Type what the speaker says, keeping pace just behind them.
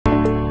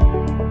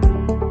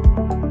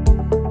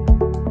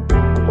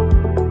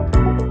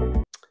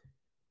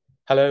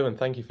Hello, and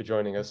thank you for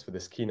joining us for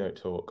this keynote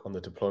talk on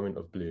the deployment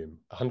of Bloom,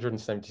 a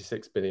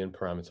 176 billion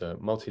parameter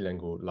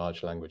multilingual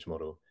large language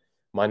model.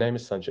 My name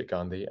is Sanchit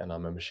Gandhi, and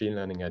I'm a machine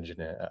learning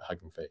engineer at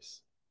Hugging Face.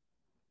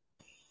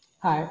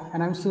 Hi,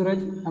 and I'm Suraj.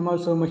 I'm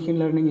also a machine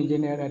learning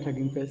engineer at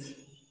Hugging Face.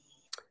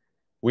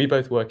 We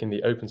both work in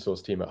the open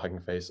source team at Hugging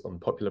Face on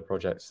popular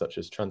projects such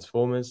as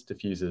transformers,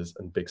 diffusers,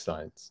 and big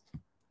science.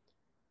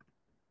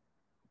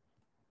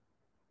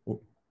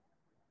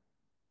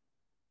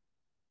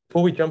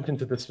 Before we jump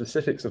into the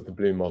specifics of the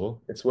Bloom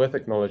model, it's worth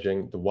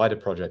acknowledging the wider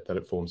project that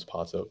it forms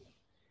part of.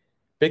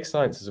 Big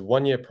Science is a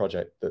one-year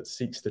project that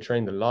seeks to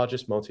train the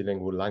largest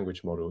multilingual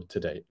language model to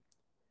date.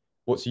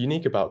 What's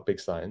unique about Big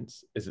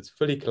Science is its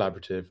fully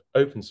collaborative,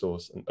 open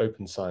source, and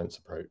open science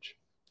approach.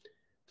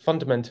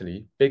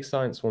 Fundamentally, Big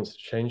Science wants to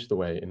change the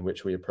way in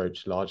which we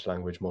approach large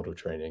language model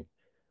training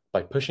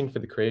by pushing for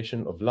the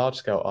creation of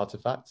large-scale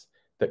artifacts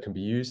that can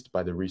be used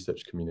by the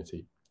research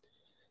community.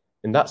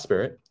 In that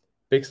spirit,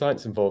 Big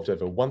Science involved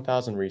over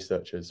 1,000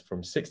 researchers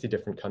from 60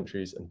 different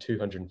countries and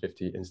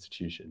 250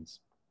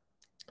 institutions.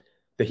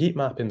 The heat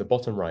map in the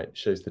bottom right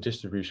shows the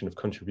distribution of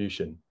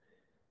contribution.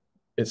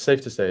 It's safe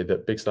to say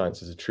that Big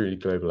Science is a truly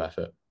global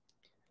effort.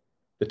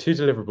 The two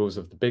deliverables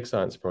of the Big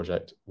Science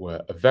project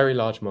were a very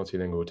large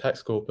multilingual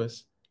text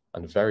corpus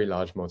and a very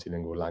large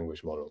multilingual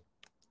language model.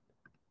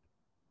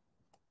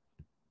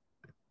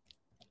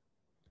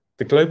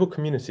 The global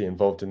community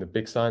involved in the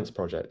Big Science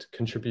project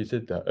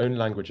contributed their own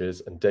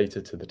languages and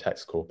data to the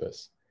text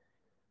corpus.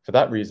 For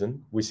that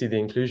reason, we see the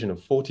inclusion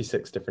of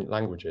 46 different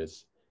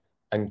languages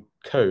and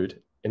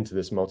code into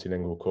this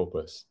multilingual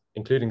corpus,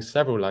 including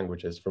several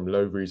languages from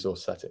low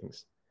resource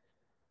settings.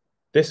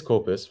 This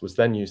corpus was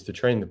then used to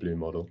train the Bloom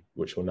model,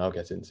 which we'll now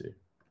get into.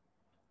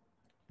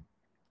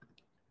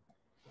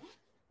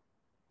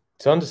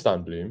 To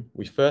understand Bloom,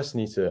 we first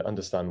need to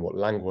understand what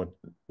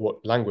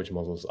language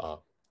models are.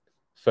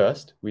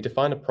 First, we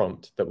define a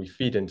prompt that we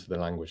feed into the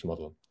language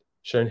model,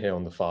 shown here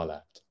on the far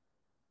left.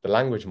 The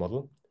language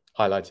model,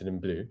 highlighted in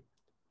blue,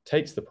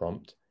 takes the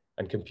prompt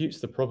and computes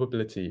the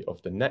probability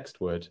of the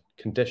next word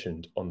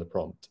conditioned on the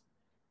prompt.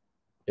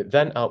 It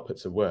then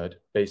outputs a word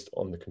based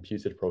on the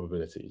computed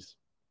probabilities.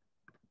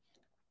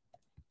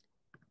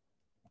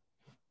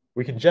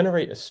 We can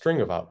generate a string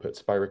of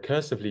outputs by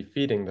recursively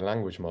feeding the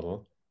language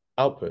model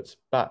outputs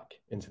back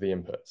into the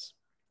inputs.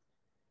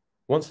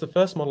 Once the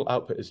first model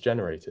output is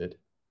generated,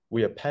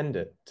 we append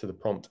it to the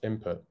prompt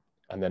input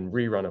and then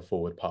rerun a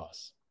forward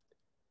pass.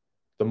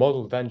 The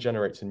model then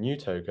generates a new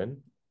token,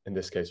 in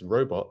this case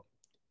robot,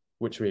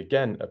 which we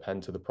again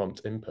append to the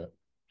prompt input.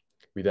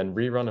 We then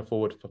rerun a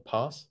forward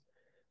pass,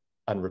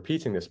 and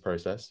repeating this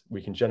process,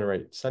 we can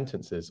generate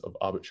sentences of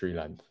arbitrary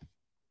length.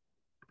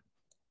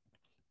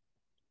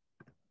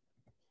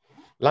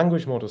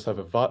 Language models have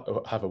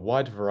a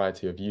wide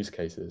variety of use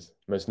cases,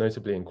 most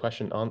notably in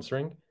question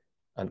answering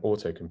and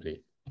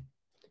autocomplete.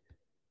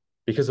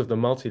 Because of the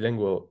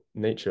multilingual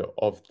nature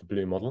of the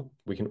Bloom model,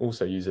 we can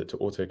also use it to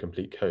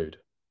autocomplete code.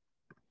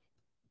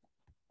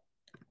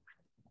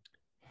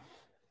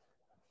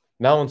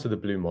 Now onto the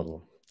Bloom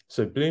model.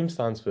 So Bloom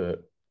stands for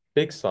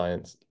Big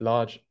Science,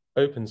 Large,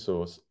 Open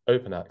Source,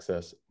 Open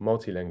Access,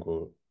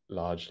 Multilingual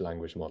Large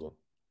Language Model.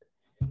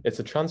 It's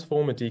a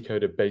transformer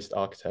decoder-based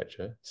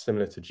architecture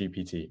similar to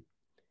GPT.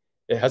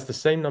 It has the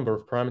same number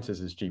of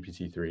parameters as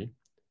GPT-3,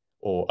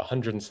 or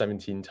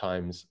 117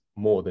 times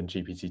more than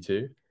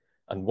GPT-2,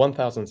 and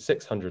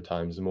 1,600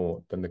 times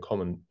more than the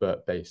common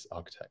BERT-based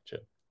architecture.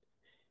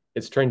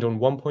 It's trained on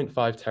 1.5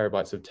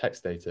 terabytes of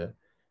text data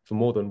for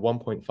more than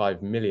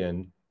 1.5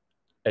 million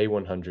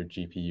A100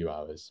 GPU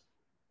hours.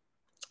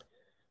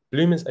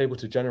 Bloom is able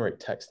to generate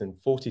text in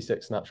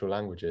 46 natural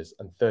languages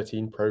and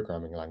 13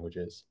 programming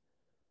languages.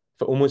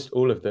 For almost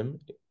all of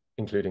them,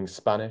 including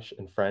Spanish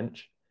and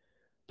French,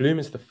 Bloom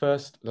is the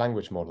first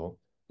language model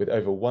with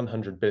over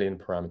 100 billion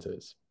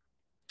parameters.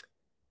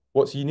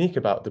 What's unique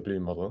about the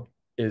Bloom model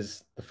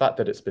is the fact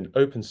that it's been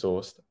open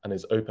sourced and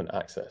is open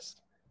accessed.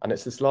 And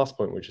it's this last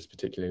point which is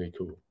particularly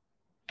cool.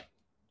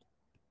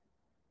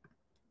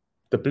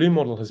 The Bloom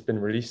model has been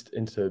released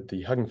into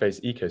the Hugging Face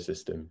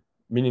ecosystem,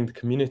 meaning the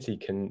community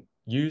can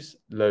use,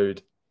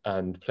 load,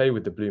 and play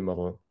with the Bloom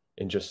model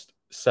in just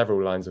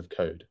several lines of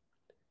code.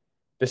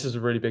 This is a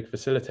really big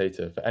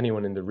facilitator for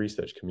anyone in the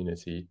research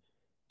community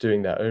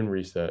doing their own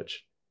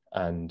research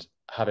and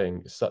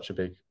having such a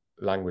big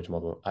language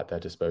model at their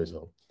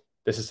disposal.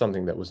 This is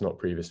something that was not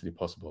previously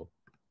possible.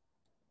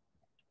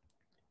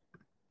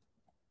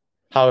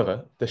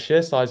 However, the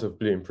sheer size of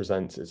Bloom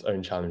presents its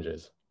own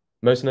challenges.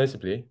 Most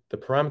notably, the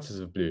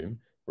parameters of Bloom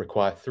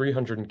require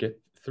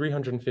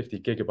 350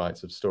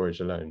 gigabytes of storage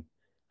alone,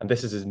 and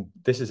this is in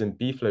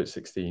bfloat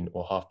 16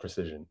 or half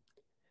precision.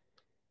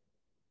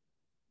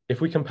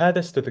 If we compare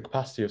this to the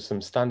capacity of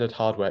some standard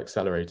hardware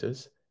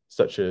accelerators,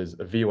 such as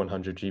a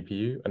V100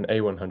 GPU, an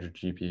A100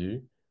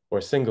 GPU, or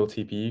a single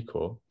TPU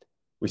core,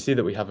 we see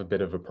that we have a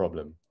bit of a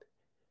problem.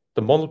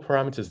 The model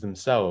parameters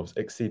themselves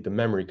exceed the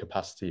memory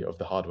capacity of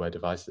the hardware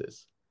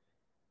devices.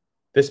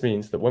 This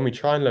means that when we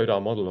try and load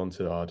our model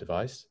onto our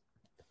device,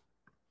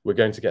 we're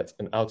going to get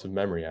an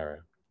out-of-memory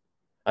error.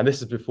 And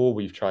this is before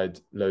we've tried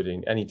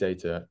loading any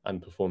data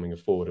and performing a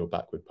forward or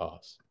backward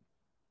pass.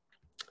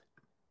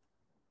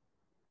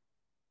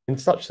 In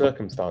such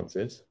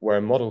circumstances, where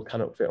a model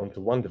cannot fit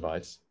onto one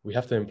device, we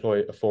have to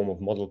employ a form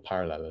of model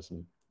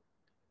parallelism.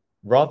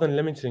 Rather than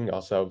limiting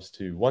ourselves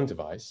to one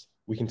device,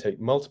 we can take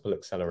multiple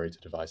accelerator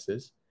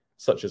devices,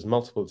 such as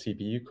multiple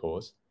TPU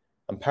cores,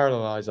 and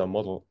parallelize our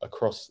model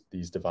across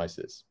these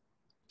devices.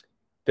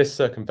 This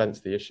circumvents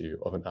the issue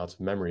of an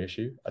out-of-memory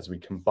issue as we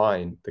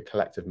combine the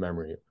collective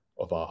memory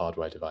of our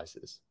hardware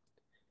devices.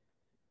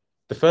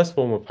 The first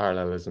form of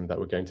parallelism that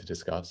we're going to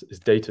discuss is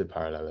data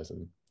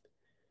parallelism.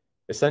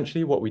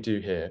 Essentially, what we do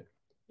here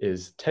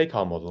is take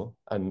our model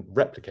and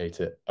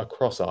replicate it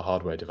across our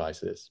hardware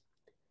devices.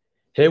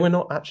 Here, we're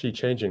not actually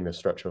changing the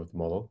structure of the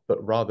model,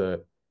 but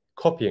rather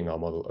copying our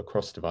model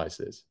across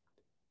devices.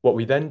 What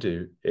we then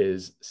do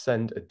is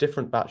send a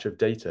different batch of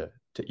data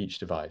to each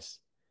device.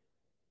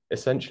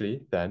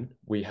 Essentially, then,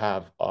 we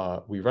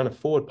run a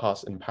forward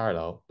pass in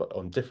parallel, but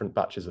on different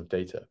batches of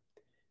data.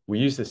 We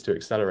use this to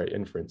accelerate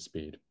inference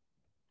speed.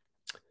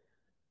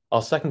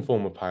 Our second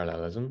form of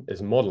parallelism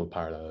is model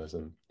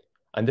parallelism,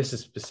 and this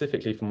is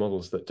specifically for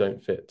models that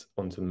don't fit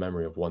onto the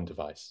memory of one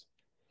device.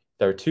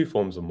 There are two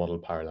forms of model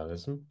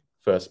parallelism.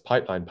 First,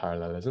 pipeline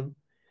parallelism,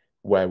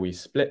 where we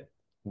split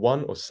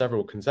one or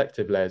several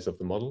consecutive layers of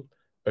the model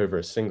over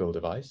a single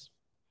device.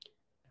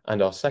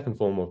 And our second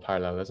form of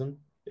parallelism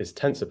is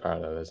tensor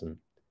parallelism.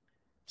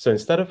 So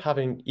instead of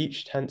having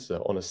each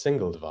tensor on a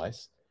single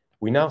device,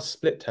 we now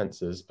split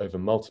tensors over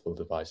multiple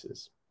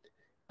devices.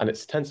 And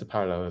it's tensor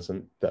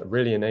parallelism that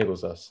really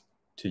enables us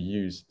to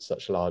use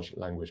such large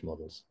language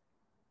models.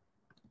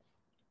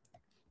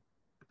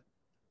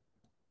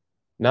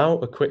 Now,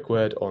 a quick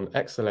word on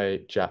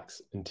XLA,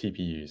 JAX, and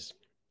TPUs.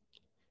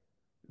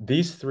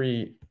 These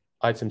three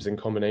items in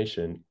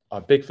combination are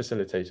big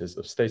facilitators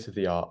of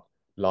state-of-the-art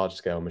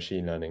large-scale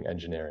machine learning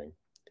engineering.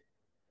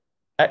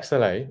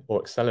 XLA, or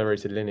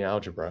Accelerated Linear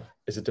Algebra,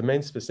 is a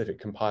domain-specific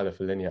compiler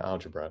for linear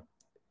algebra.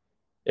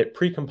 It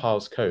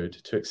pre-compiles code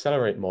to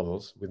accelerate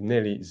models with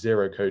nearly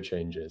zero code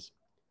changes.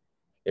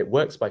 It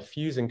works by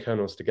fusing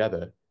kernels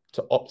together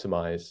to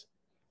optimize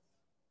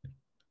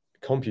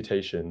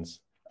computations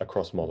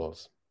across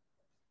models.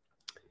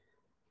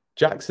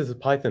 JAX is a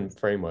Python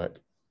framework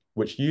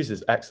which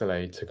uses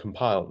XLA to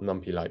compile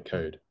NumPy-like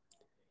code.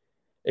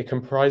 It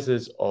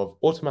comprises of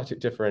automatic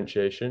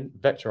differentiation,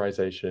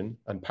 vectorization,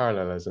 and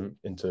parallelism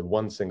into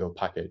one single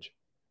package,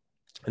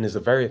 and is a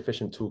very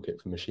efficient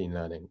toolkit for machine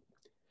learning.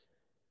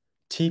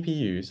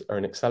 TPUs are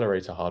an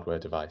accelerator hardware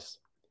device.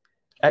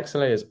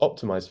 XLA is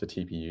optimized for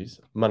TPUs,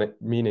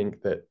 meaning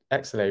that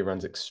XLA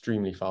runs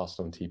extremely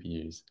fast on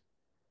TPUs.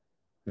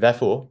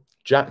 Therefore,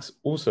 JAX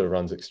also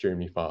runs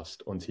extremely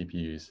fast on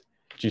TPUs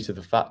due to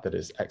the fact that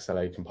it's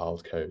XLA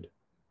compiled code.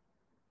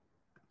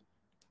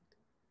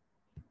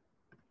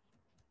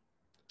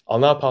 I'll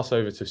now pass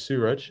over to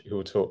Suraj, who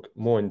will talk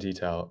more in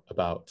detail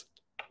about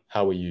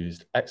how we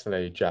used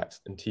XLA,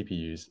 JAX, and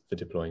TPUs for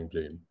deploying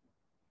Bloom.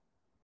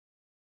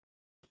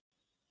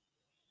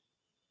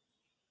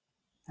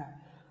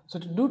 So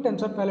to do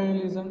tensor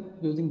parallelism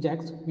using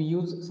JAX, we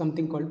use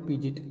something called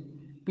PJIT.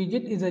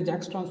 PJIT is a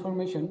JAX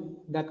transformation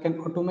that can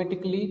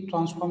automatically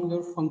transform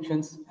your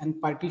functions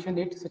and partition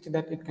it such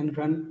that it can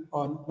run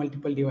on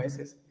multiple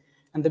devices.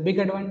 And the big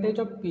advantage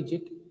of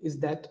PJIT is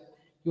that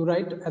you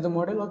write as a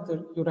model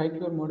author, you write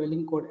your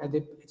modeling code as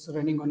if it's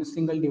running on a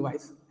single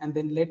device, and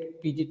then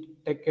let PJIT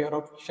take care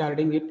of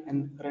sharding it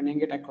and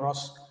running it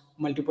across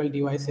multiple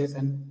devices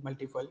and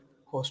multiple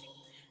hosts.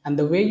 And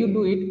the way you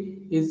do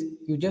it is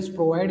you just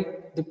provide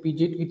the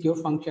PJIT with your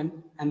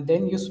function, and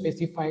then you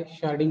specify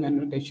sharding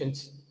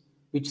annotations,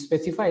 which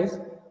specifies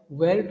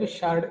where to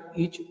shard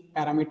each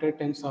parameter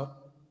tensor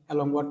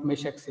along what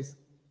mesh axis.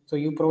 So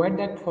you provide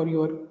that for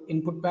your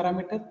input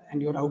parameter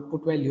and your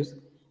output values,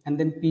 and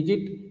then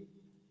PJIT,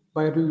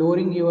 by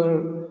lowering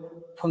your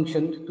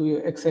function to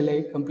your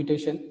XLA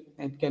computation,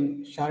 it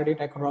can shard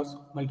it across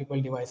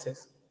multiple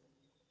devices.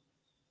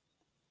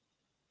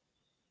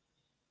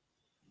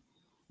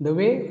 The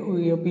way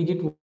your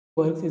PJIT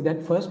works is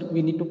that first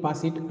we need to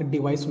pass it a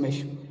device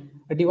mesh.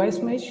 A device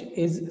mesh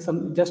is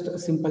just a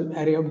simple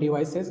array of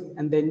devices,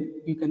 and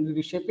then you can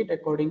reshape it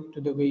according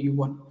to the way you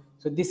want.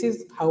 So this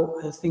is how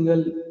a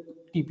single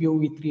TPU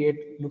we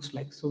create looks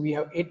like. So we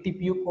have 8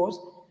 TPU cores,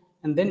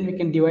 and then we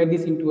can divide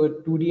this into a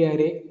 2D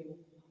array.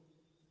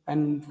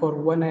 And for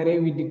one array,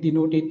 we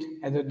denote it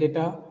as a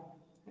data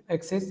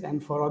axis,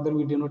 and for other,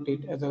 we denote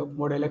it as a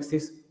model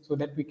axis, so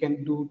that we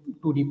can do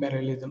 2D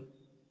parallelism.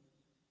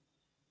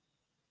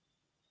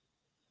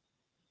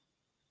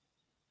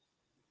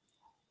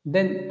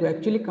 Then to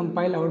actually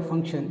compile our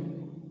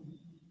function,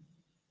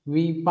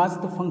 we pass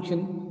the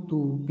function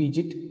to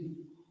PJIT,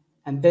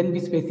 and then we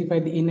specify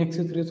the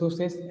in-axis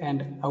resources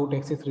and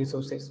out-axis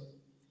resources.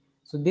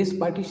 So this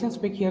partition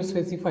spec here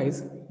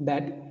specifies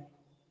that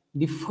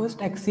the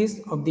first axis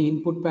of the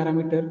input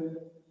parameter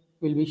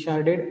will be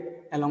sharded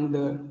along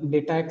the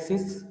data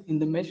axis in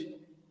the mesh,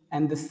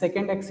 and the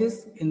second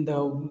axis in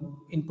the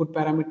input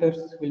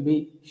parameters will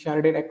be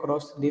sharded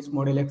across this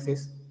model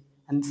axis.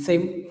 and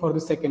same for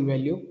the second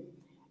value.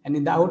 And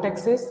in the out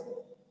axis,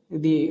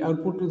 the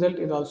output result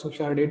is also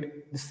sharded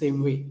the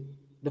same way.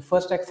 The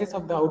first axis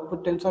of the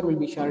output tensor will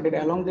be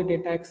sharded along the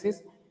data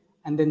axis,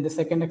 and then the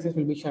second axis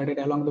will be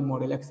sharded along the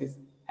model axis.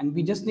 And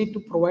we just need to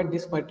provide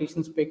this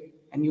partition spec,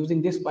 and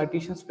using this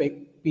partition spec,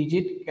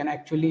 PJIT can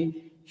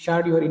actually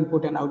shard your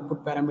input and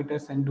output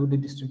parameters and do the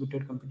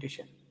distributed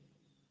computation.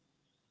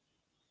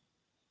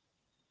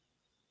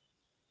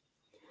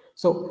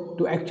 So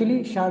to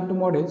actually shard the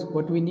models,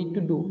 what we need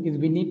to do is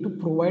we need to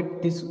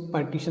provide this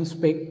partition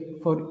spec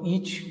for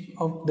each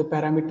of the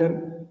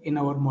parameter in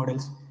our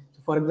models.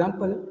 So for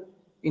example,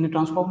 in a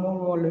transformer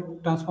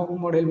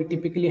model, we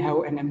typically have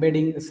an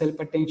embedding, a self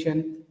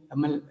attention,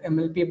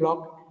 MLP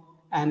block,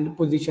 and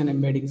position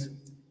embeddings.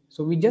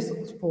 So we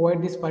just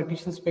provide this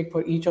partition spec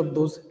for each of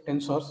those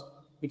tensors,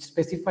 which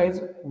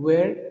specifies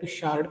where to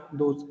shard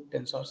those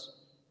tensors.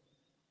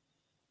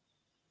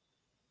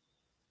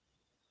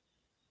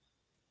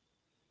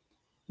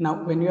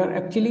 Now, when you are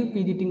actually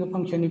PJITing a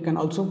function, you can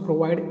also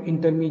provide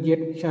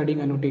intermediate sharding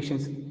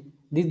annotations.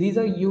 These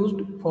are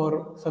used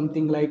for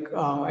something like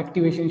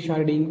activation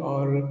sharding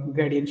or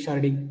gradient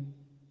sharding.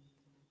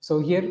 So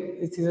here,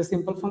 this is a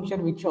simple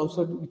function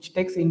which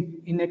takes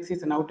in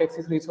axis and out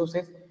axis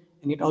resources,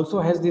 and it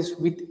also has this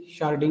with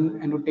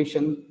sharding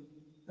annotation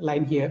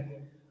line here,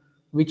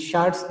 which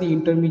shards the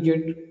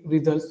intermediate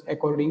results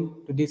according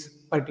to this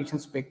partition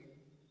spec.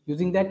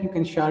 Using that, you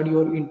can shard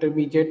your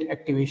intermediate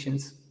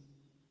activations.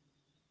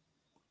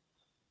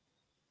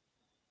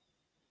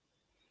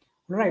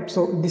 Right,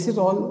 so this is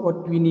all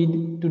what we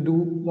need to do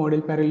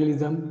model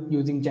parallelism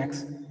using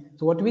JAX.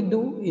 So what we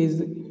do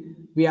is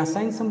we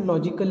assign some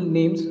logical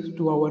names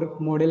to our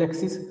model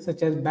axis,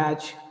 such as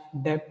batch,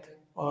 depth,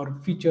 or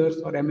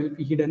features, or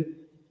MLP hidden.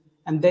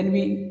 And then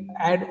we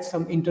add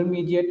some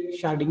intermediate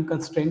sharding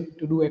constraint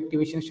to do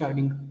activation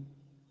sharding.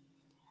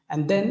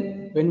 And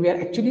then when we are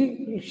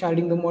actually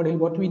sharding the model,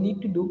 what we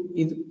need to do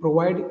is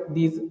provide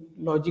these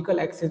logical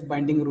access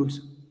binding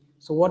rules.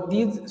 So what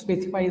these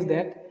specify is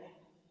that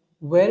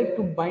where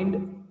to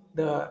bind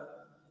the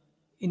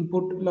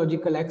input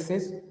logical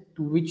access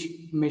to which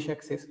mesh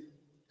access.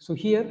 So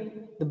here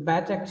the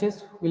batch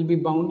access will be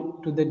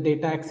bound to the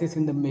data access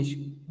in the mesh,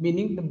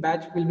 meaning the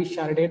batch will be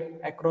sharded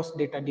across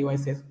data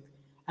devices,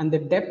 and the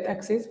depth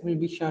access will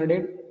be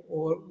sharded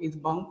or is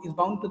bound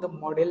to the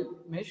model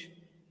mesh,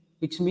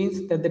 which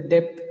means that the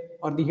depth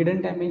or the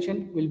hidden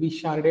dimension will be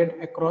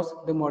sharded across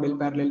the model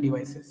parallel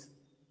devices.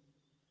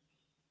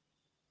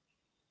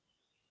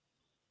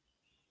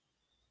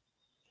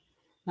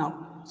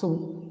 Now,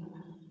 so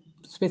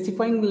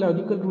specifying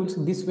logical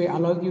rules this way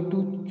allows you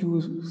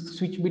to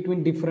switch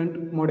between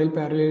different model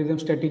parallelism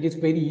strategies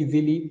very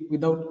easily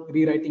without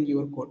rewriting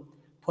your code.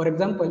 For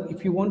example,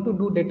 if you want to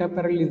do data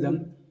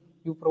parallelism,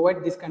 you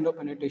provide this kind of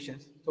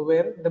annotations. So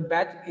where the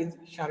batch is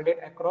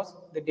sharded across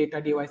the data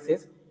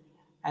devices,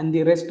 and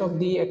the rest of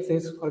the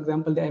access, for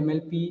example, the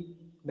MLP,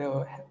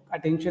 the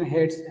attention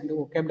heads, and the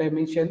vocab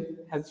dimension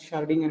has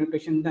sharding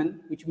annotation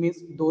done, which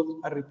means those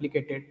are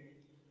replicated.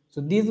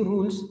 So these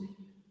rules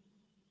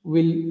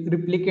will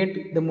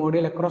replicate the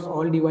model across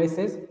all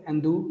devices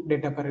and do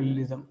data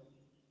parallelism.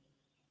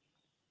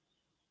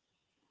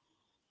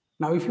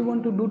 Now, if you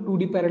want to do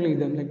 2D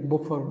parallelism,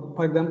 like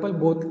for example,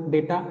 both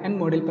data and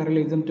model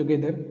parallelism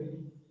together,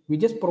 we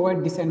just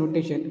provide this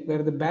annotation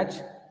where the batch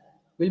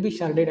will be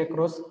sharded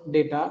across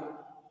data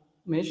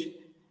mesh,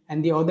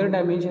 and the other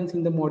dimensions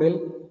in the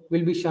model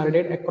will be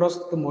sharded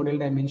across the model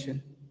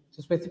dimension.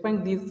 So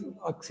specifying these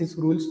axis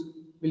rules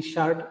will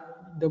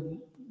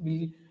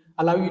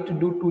allow you to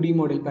do 2D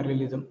model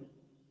parallelism.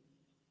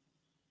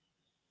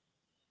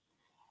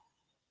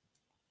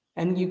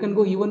 And you can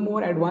go even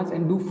more advanced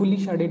and do fully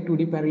sharded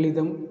 2D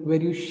parallelism,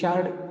 where you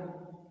shard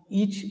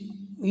each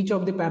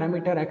of the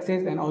parameter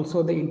access and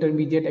also the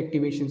intermediate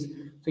activations.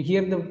 So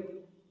here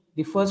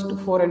the first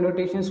 4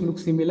 annotations look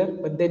similar,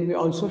 but then we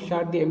also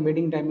shard the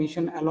embedding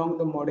dimension along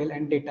the model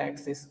and data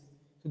axis.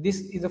 So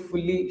this is a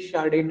fully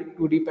sharded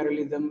 2D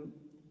parallelism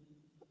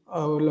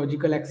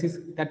logical axis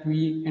that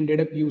we ended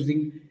up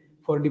using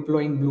for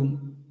deploying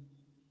Bloom.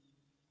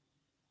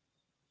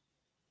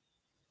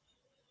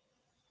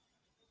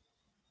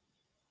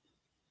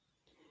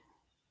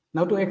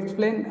 Now to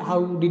explain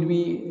how did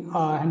we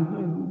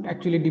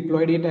actually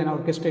deployed it and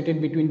orchestrated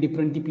between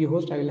different TPU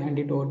hosts, I will hand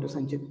it over to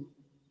Sanchit.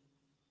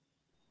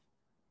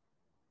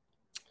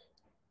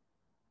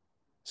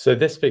 So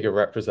this figure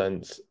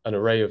represents an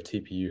array of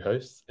TPU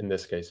hosts, in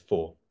this case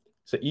 4.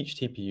 So each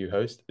TPU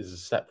host is a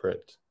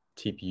separate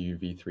TPU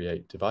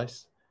v38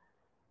 device.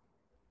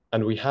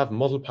 And we have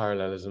model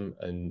parallelism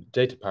and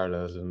data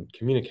parallelism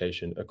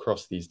communication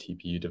across these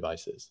TPU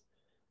devices.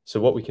 So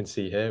what we can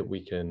see here,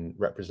 we can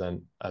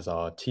represent as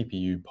our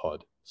TPU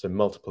pod, so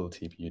multiple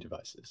TPU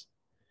devices.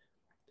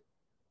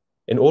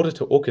 In order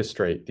to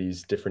orchestrate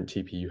these different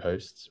TPU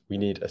hosts, we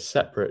need a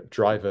separate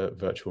driver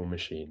virtual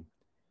machine.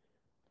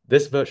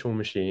 This virtual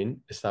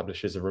machine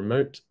establishes a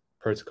remote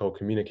protocol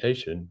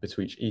communication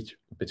between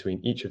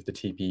each of the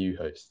TPU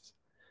hosts.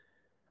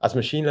 As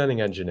machine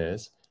learning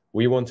engineers,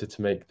 we wanted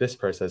to make this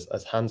process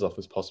as hands-off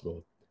as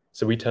possible,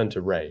 so we turned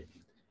to Ray.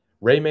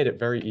 Ray made it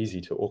very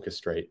easy to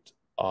orchestrate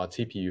our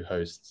TPU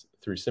hosts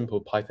through simple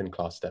Python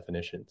class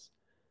definitions.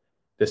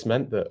 This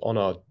meant that on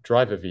our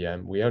driver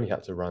VM, we only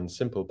had to run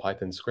simple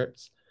Python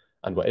scripts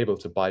and were able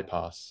to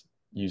bypass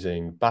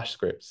using bash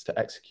scripts to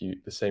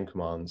execute the same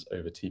commands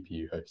over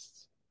TPU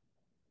hosts.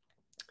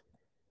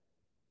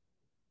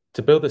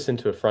 To build this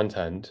into a front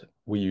end,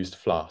 we used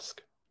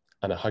Flask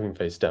and a Hugging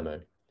Face demo.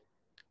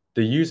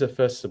 The user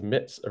first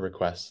submits a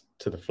request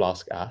to the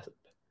Flask app,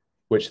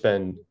 which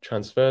then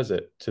transfers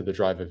it to the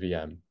driver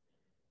VM.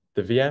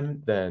 The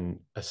VM then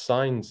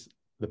assigns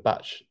the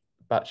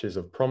batches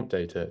of prompt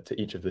data to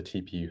each of the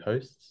TPU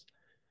hosts.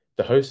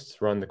 The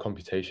hosts run the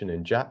computation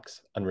in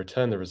JAX and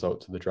return the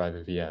result to the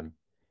driver VM.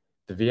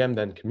 The VM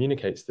then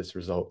communicates this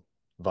result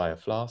via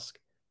Flask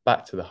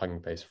back to the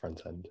Hugging Face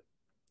front end.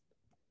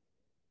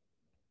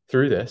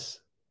 Through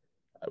this,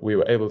 we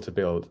were able to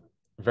build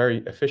very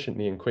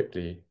efficiently and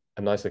quickly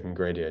a nice looking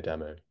Gradio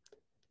demo,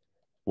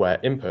 where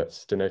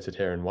inputs, denoted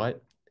here in white,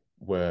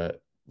 were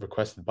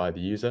requested by the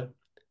user,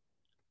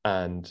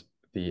 and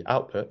the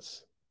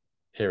outputs,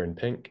 here in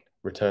pink,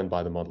 returned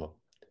by the model.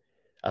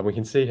 And we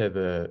can see here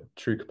the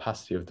true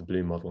capacity of the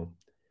Bloom model.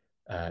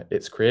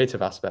 Its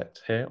creative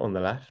aspect here on the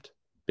left,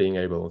 being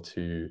able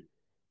to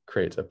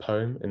create a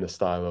poem in the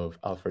style of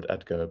Alfred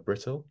Edgar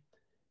Brittle,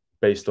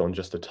 based on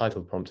just a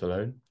title prompt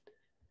alone,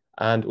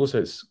 and also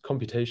its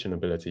computation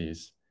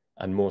abilities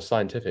and more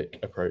scientific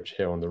approach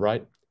here on the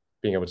right,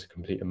 being able to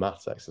complete a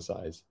maths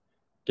exercise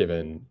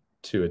given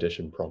 2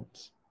 addition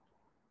prompts.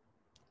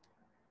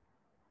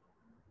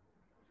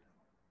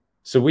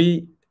 So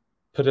we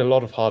put a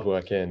lot of hard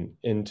work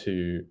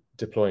into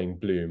deploying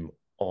Bloom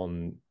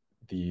on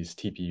these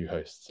TPU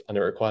hosts, and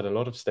it required a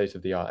lot of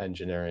state-of-the-art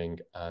engineering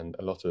and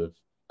a lot of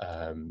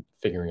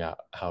figuring out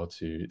how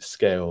to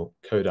scale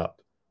code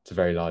up to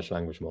very large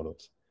language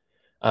models.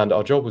 And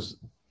our job was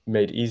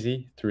made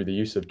easy through the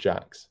use of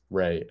JAX,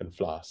 Ray, and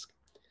Flask.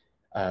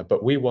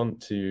 But we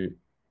want to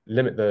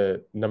limit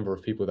the number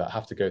of people that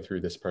have to go through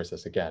this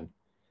process again.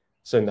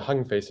 So in the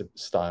Hugging Face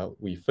style,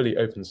 we fully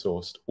open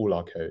sourced all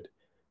our code,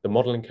 the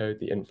modeling code,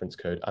 the inference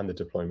code, and the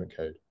deployment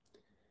code.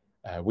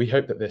 We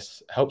hope that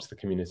this helps the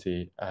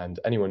community and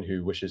anyone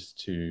who wishes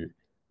to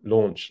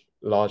launch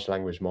large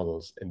language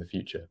models in the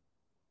future.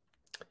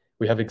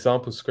 We have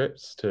example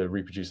scripts to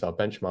reproduce our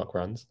benchmark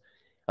runs,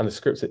 and the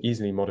scripts are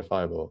easily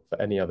modifiable for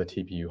any other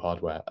TPU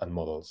hardware and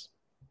models.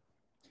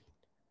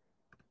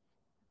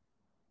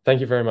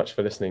 Thank you very much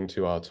for listening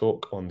to our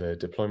talk on the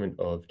deployment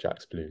of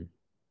JAX Bloom.